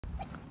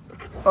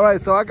All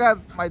right, so I got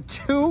my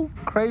two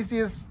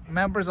craziest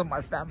members of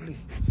my family.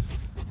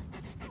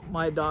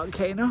 My dog,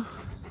 Kano,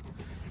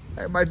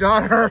 and my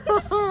daughter.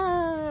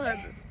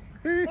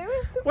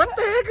 What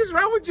the heck is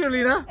wrong with you,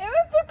 Lena? It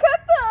was to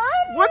cut the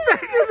onion. What the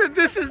heck is it?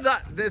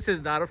 This is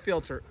not a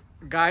filter.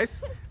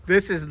 Guys,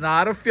 this is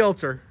not a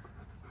filter.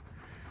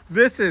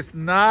 This is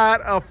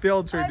not a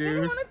filter, dude. I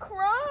didn't want to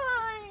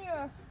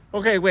cry.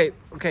 Okay, wait.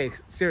 Okay,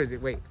 seriously,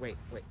 wait.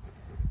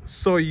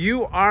 So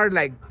you are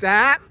like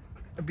that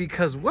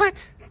because what?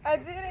 I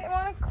didn't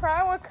want to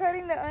cry while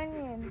cutting the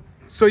onions.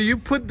 So you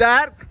put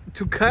that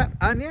to cut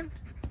onion?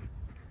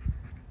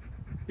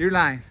 You're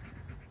lying.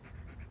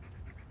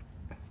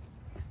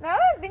 Now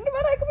that I think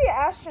about it, I could be an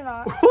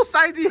astronaut.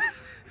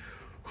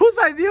 Whose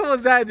idea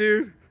was that,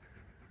 dude?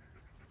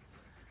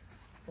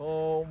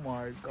 Oh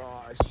my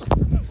gosh.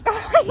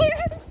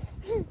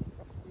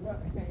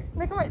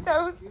 Look at my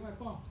toes. Give my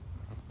phone.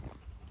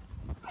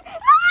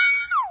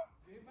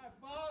 Give my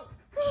phone.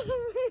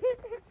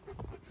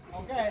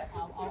 Okay,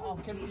 I'll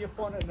give you your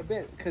phone in a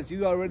bit because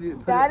you already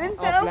put That it is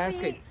off selfie.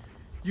 landscape.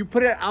 You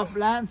put it off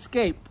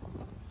landscape.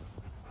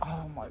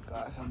 Oh my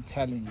gosh, I'm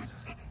telling you.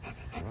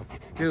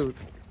 Dude,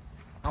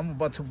 I'm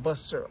about to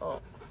bust her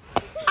up.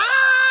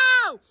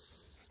 Ow!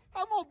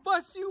 I'm gonna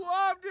bust you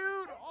up,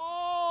 dude.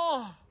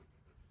 Oh,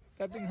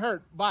 that thing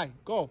hurt. Bye,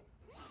 go.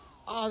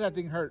 Oh, that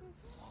thing hurt.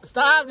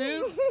 Stop,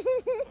 dude.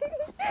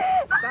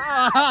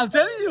 Stop. I'm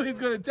telling you, he's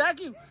gonna attack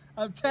you.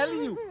 I'm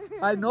telling you.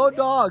 I know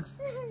dogs.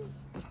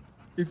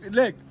 If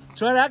look,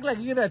 try to act like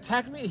you're gonna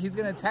attack me, he's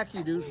gonna attack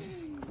you, dude.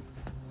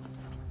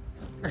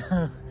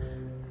 Okay,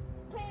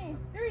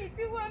 3,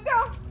 2, 1,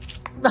 go.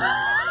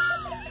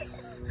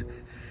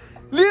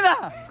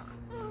 Lena!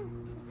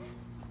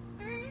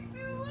 3,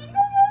 2, 1,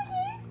 go,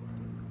 Monkey.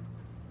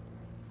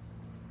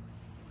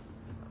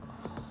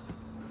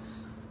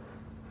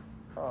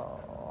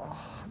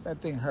 Oh,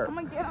 that thing hurt. I'm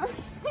gonna get on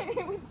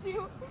it with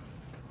you.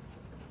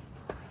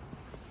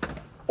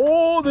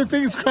 Oh, the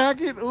thing's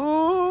cracking.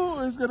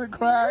 Oh, it's gonna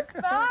crack.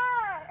 Stop.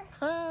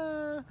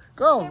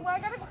 Go. Okay, well, I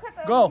gotta cut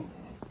the Go. onion.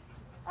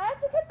 I have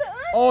to cut the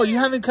onion. Oh, you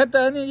haven't cut the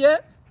onion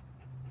yet?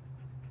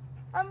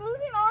 I'm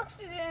losing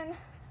oxygen.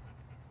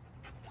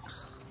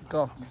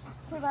 Go.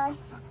 Okay, bye.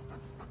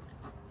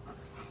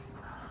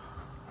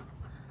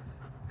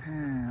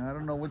 I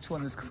don't know which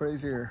one is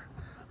crazier.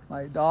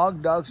 My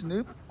dog,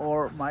 Snoop,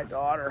 or my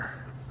daughter.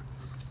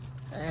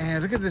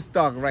 And look at this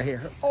dog right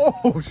here.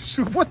 Oh,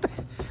 shoot.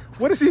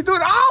 What is he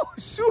doing? Oh,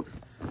 shoot.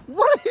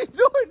 What are you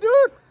doing,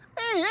 dude?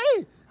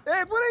 Hey,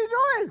 what are you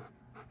doing?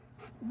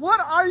 What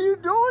are you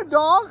doing,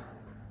 dog?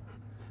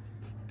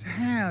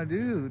 Damn,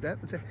 dude.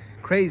 That's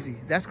crazy.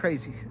 That's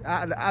crazy.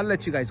 I'll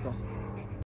let you guys go.